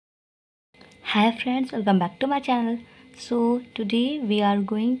Hi friends, welcome back to my channel. So today we are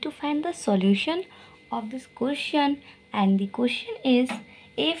going to find the solution of this question, and the question is,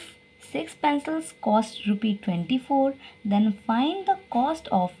 if 6 pencils cost rupee 24, then find the cost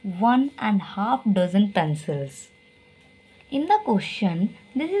of 1.5 dozen pencils. In the question,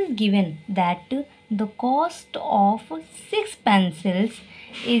 this is given that the cost of 6 pencils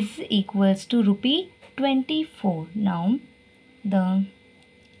is equals to rupee 24. Now the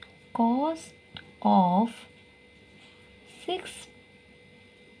cost of 6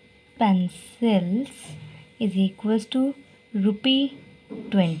 pencils is equals to rupee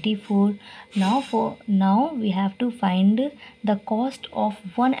 24. Now we have to find the cost of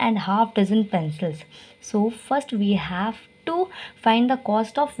 1.5 dozen pencils. So first we have to find the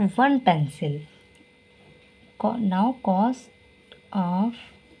cost of one pencil. Now cost of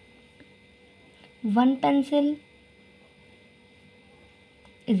one pencil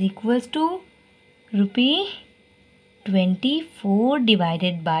is equals to rupee 24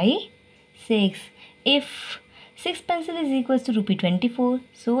 divided by 6. If 6 pencil is equals to rupee 24,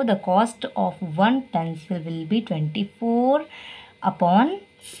 so the cost of one pencil will be 24 upon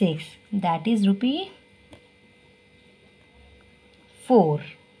 6, that is rupee 4.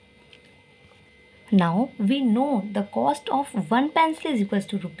 Now we know the cost of one pencil is equals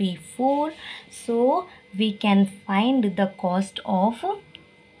to rupee 4, so we can find the cost of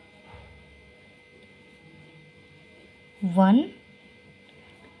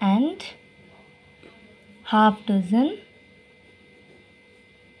 1.5 dozen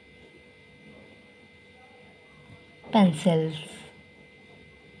pencils.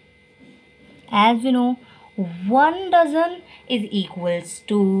 As we know, 1 dozen is equals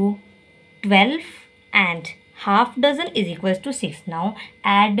to 12 and half dozen is equals to 6. Now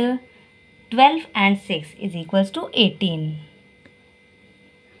add 12 and 6 is equals to 18.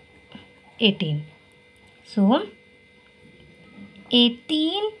 So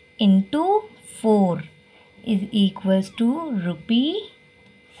 18 into 4 is equals to rupee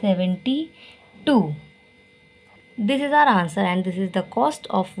 72. This is our answer, and this is the cost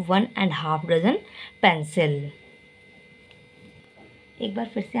of 1.5 dozen pencil. एक बार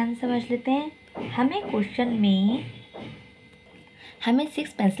फिर से हम समझ लेते हैं. हमें question में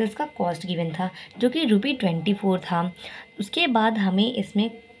 6 pencils का कॉस्ट गिवन था जो कि रupee 24 था. उसके बाद हमें इसमें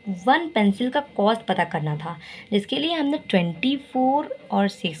 1 पेंसिल का कॉस्ट पता करना था, जिसके लिए हमने 24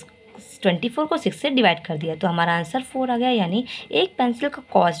 को 6 से डिवाइड कर दिया, तो हमारा आंसर 4 आ गया. यानी एक पेंसिल का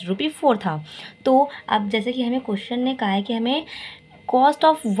कॉस्ट रupee 4 था. तो अब जैसे कि हमें क्वेश्चन ने कहा है कि हमें कॉस्ट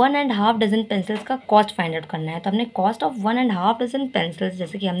ऑफ 1.5 डजन पेंसिल्स का कॉस्ट फाइंड आउट करना है, तो हमने कॉस्ट ऑफ 1.5 डजन पेंसिल्स,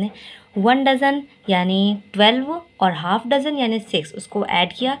 जैसे कि हमने 1 डजन यानी 12 और हाफ डजन यानी 6 उसको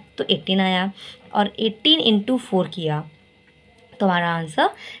ऐड किया तो 18 आया, और 18 इंटू 4 किया तो हमारा आंसर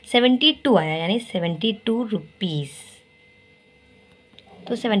 72 आया, यानी 72 रुपीज़.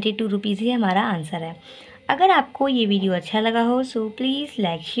 तो 72 रुपीज़ ही हमारा आंसर है. अगर आपको ये वीडियो अच्छा लगा हो, so please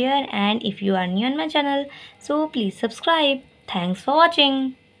like, share, and if you are new on my channel, so please subscribe. Thanks for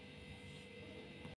watching.